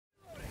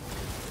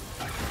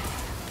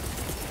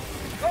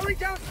Calling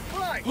down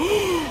supply.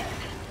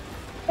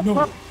 No.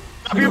 Drop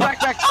your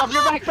backpack, drop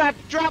your backpack,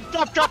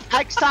 drop,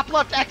 X top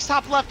left, X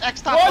top left,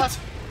 X top What? left.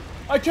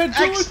 I can't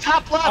do X it.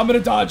 top left. I'm gonna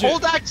dodge it.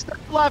 Hold X top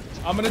left.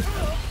 I'm gonna...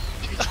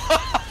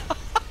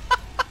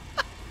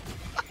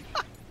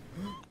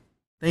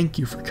 Thank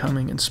you for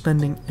coming and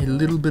spending a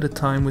little bit of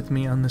time with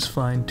me on this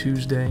fine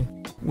Tuesday.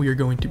 We are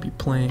going to be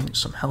playing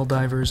some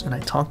Helldivers, and I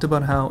talked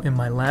about how in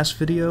my last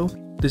video,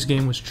 this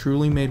game was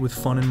truly made with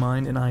fun in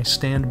mind, and I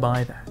stand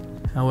by that.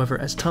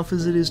 However, as tough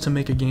as it is to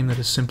make a game that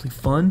is simply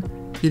fun,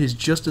 it is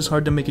just as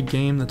hard to make a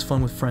game that's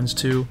fun with friends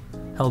too.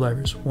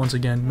 Helldivers, once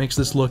again, makes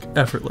this look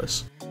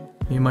effortless.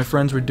 Me and my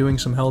friends were doing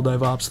some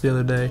Helldive ops the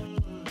other day.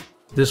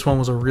 This one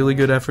was a really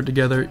good effort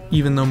together,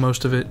 even though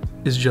most of it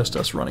is just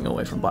us running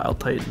away from Bile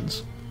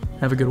Titans.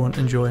 Have a good one,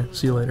 enjoy,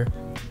 see you later,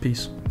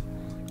 peace.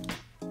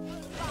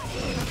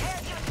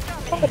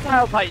 Oh,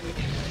 Bile Titan.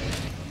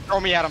 Throw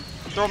me at him,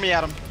 throw me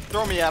at him,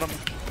 throw me at him.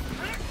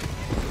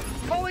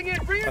 Calling in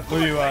I reinforcements.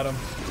 threw you at him.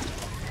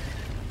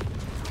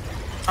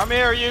 Come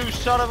here, you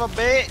son of a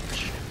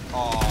bitch.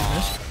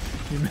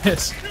 Aww. You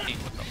missed.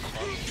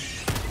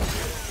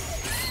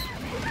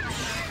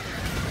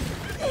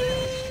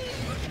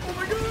 Oh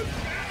my god,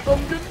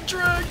 I'm getting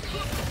dragged.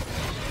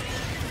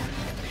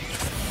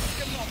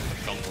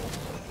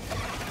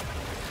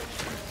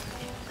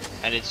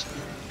 And it's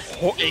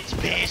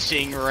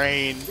pissing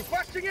rain.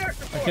 Requesting air I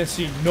support. can't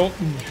see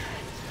nothing.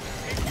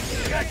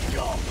 Get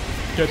some.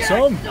 Get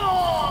some.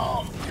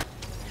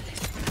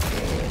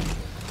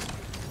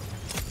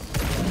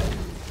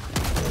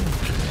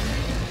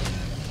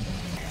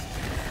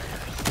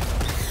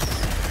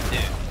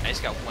 Dude, I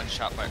just got one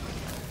shot by.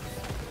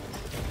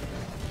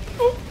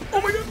 Oh,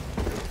 oh my god.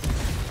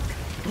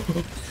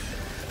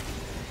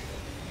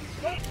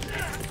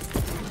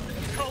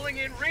 Calling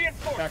in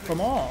reinforcements. Back from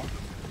all.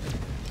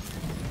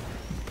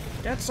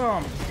 Get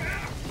some.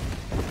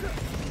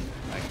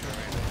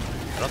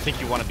 I don't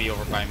think you want to be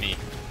over by me.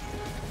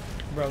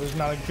 Bro, there's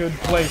not a good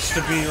place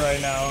to be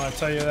right now, I'll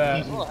tell you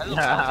that.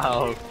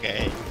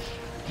 Okay.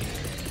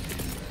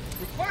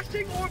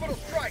 Requesting orbital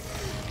strike.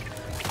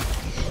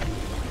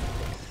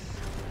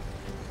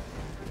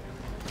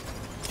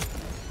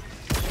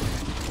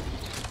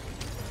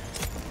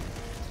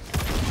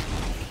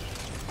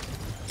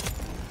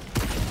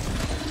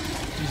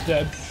 He's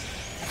dead.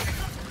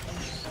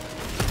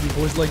 You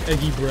boys like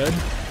eggy bread?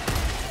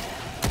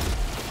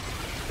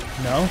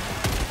 No?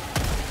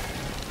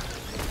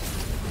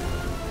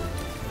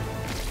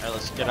 Alright,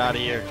 let's get out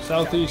of here.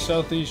 Southeast,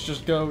 southeast,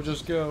 just go,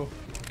 just go.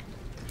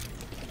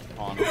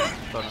 On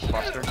bonus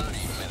buster.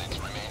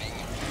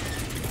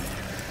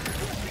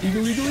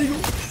 Eagle, eagle,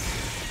 eagle.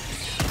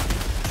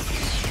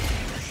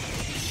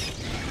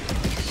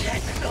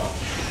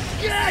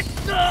 Get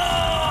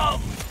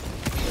some.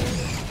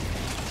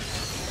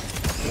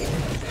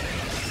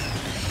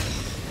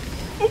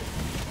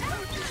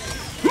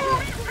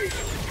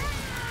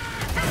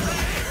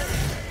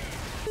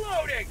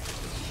 Loading.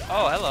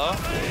 Oh, hello.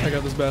 I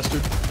got this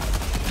bastard.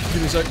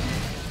 Give me a sec.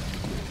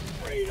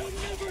 Freedom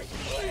never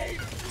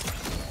sleeps.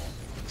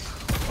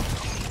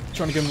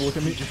 Trying to get him to look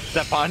at me.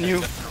 Step on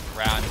you.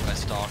 Around my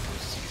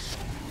stalkers.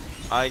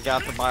 I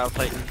got the Bile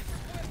Titan.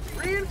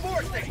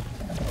 Reinforcing.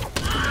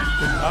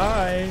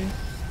 Goodbye.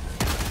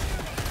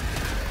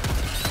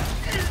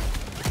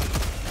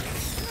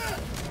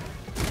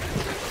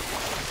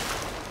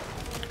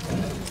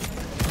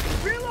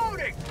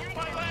 Reloading.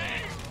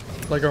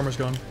 Leg armor's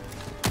gone.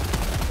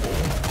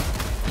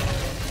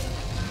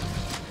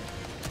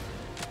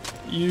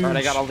 Alright,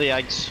 I got all the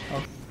eggs.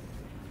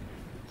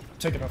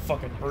 Taking a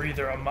fucking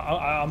breather.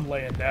 I'm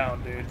laying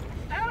down, dude.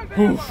 Out of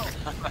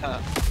Oof. ammo.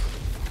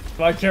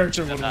 My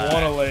character would want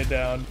to lay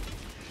down.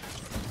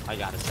 I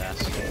got his ass.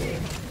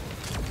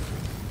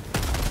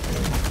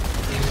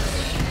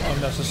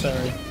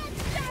 Unnecessary.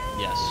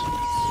 Yes.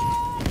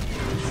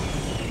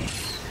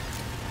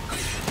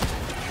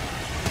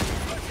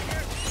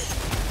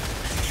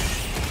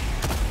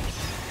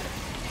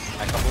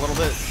 Back up a little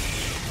bit.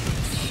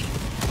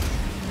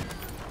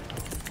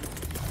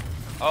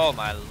 Oh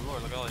my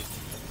lord, look at all these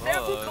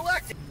Sample bugs.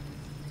 collected.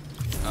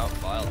 Oh,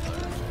 Bile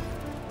Titan.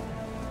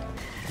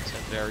 It's a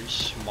very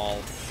small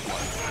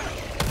one.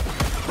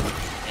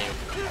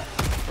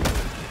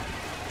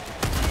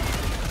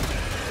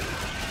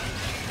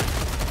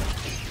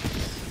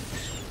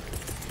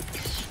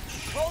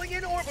 Calling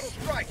in orbital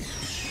strike.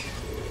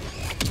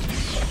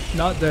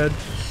 Not dead.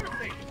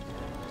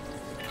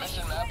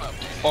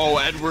 Oh,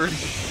 Edward.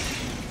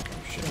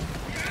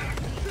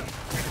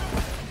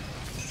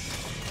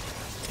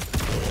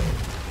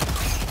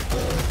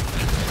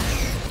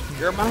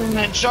 You're my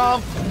man,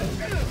 Sean.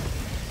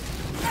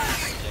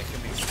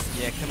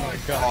 Yeah, come on.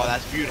 Oh,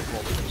 that's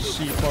beautiful.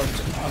 C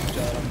parts. I'm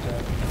dead, I'm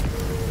dead.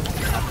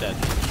 I'm dead.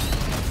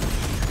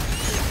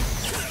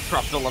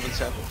 Dropped 11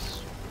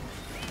 samples.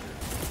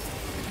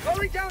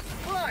 Calling down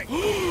supply.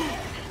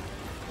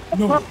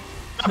 No. Drop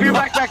your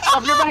backpack,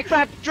 drop your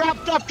backpack.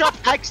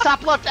 Drop. X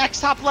top left, X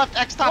top left,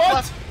 X top What?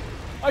 left.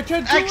 I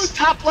can't do X it.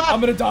 top left. I'm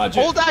gonna dodge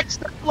it. Hold X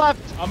top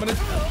left. I'm gonna.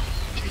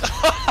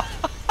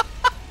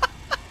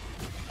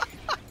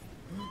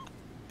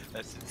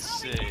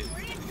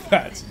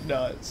 That's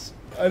nuts.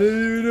 I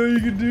didn't even know you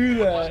could do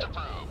that.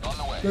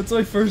 That's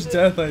my first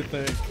death, I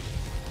think.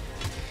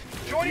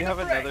 Do you have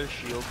another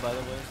shield, by the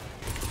way?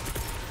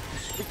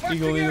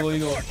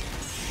 Eagle.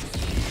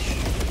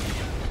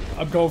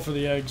 I'm going for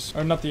the eggs.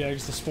 Or not the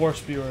eggs, the spore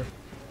spewer.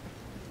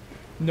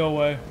 No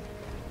way.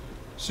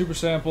 Super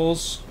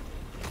samples.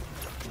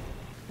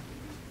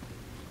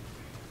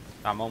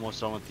 I'm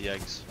almost done with the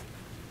eggs.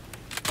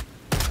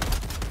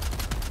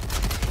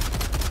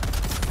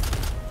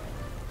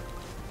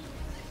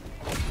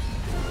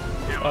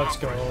 Let's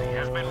go.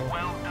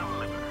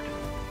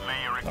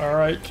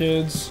 Alright,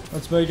 kids.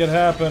 Let's make it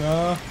happen,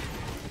 huh?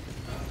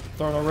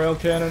 Throwing a rail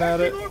cannon at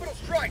it.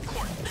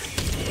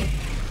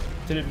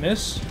 Did it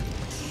miss?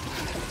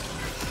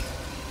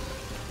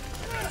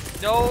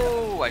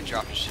 No, I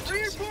dropped a shit.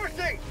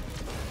 Reinforcing!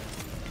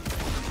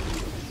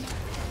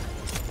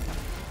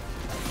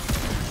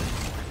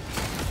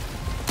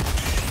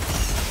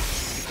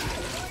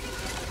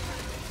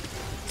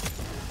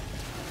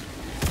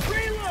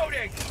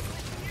 Reloading!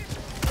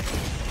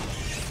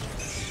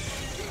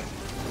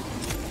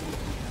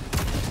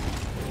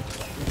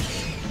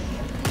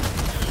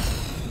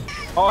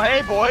 Oh,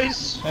 hey,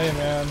 boys! Hey,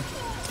 man.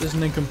 This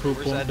nincompoop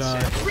Where's won't that die.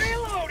 sample?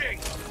 Reloading!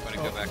 I'm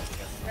gonna go back.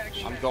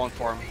 I'm going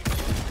for him.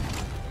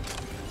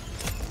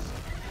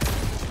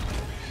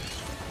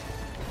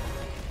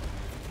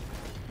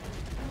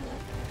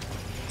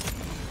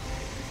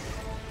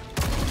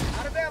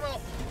 Out of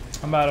ammo!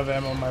 I'm out of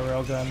ammo on my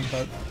railgun,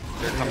 but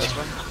Here comes this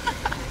one.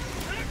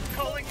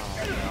 Calling.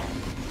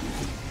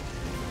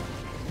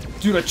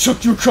 dude, I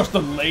chucked you across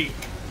the lake.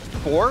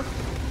 4?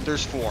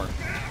 There's 4.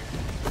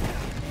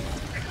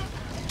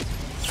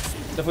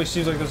 Definitely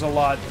seems like there's a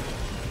lot.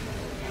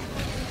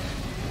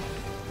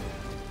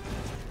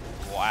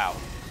 Wow.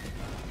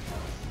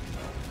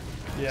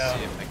 Yeah,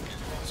 See if I can-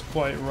 it's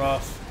quite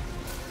rough.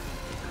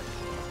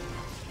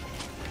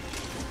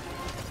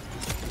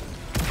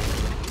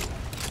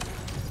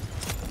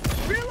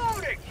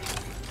 Reloading!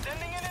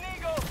 Sending in an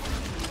eagle!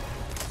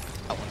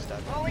 That one's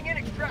dead. Calling in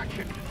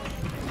extraction.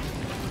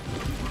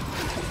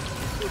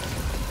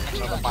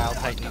 Another Bile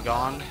Titan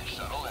gone.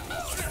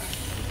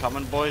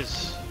 Coming,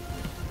 boys.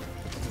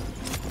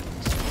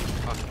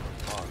 Fucking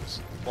bugs.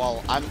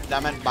 Well, I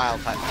meant Bile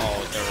Titan.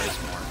 Oh, there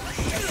is more.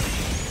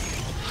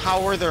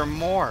 How are there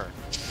more?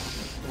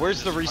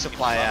 Where's the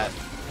resupply at?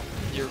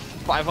 You're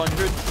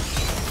 500?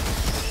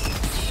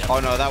 Oh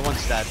no, that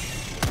one's dead.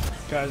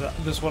 Guys,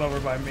 this one over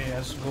by me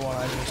is the one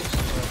I just...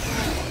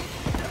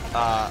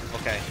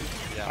 Okay.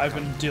 Yeah. I've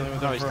been dealing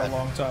with No, him he's for a dead.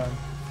 long time.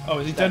 Oh,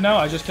 is he dead now?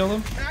 I just killed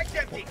him? Mag's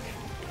empty.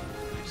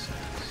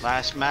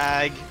 Last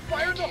mag.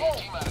 Fire in the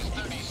hole.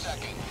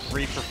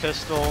 Reaper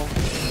pistol.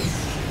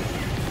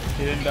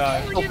 He didn't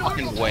die. No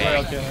fucking way.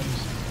 Rail cannon.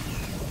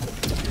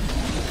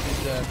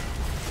 He's dead.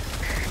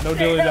 No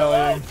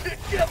dilly-dallying.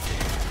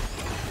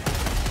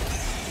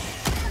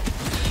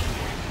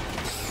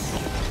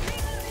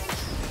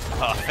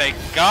 Oh, thank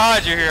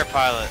God you're here,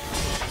 pilot.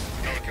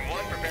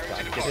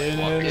 In.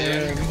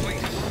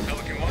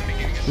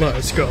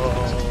 Let's go.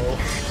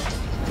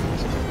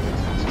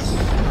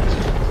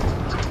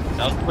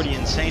 That was pretty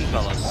insane,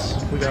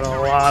 fellas. We got a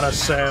lot of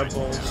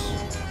samples.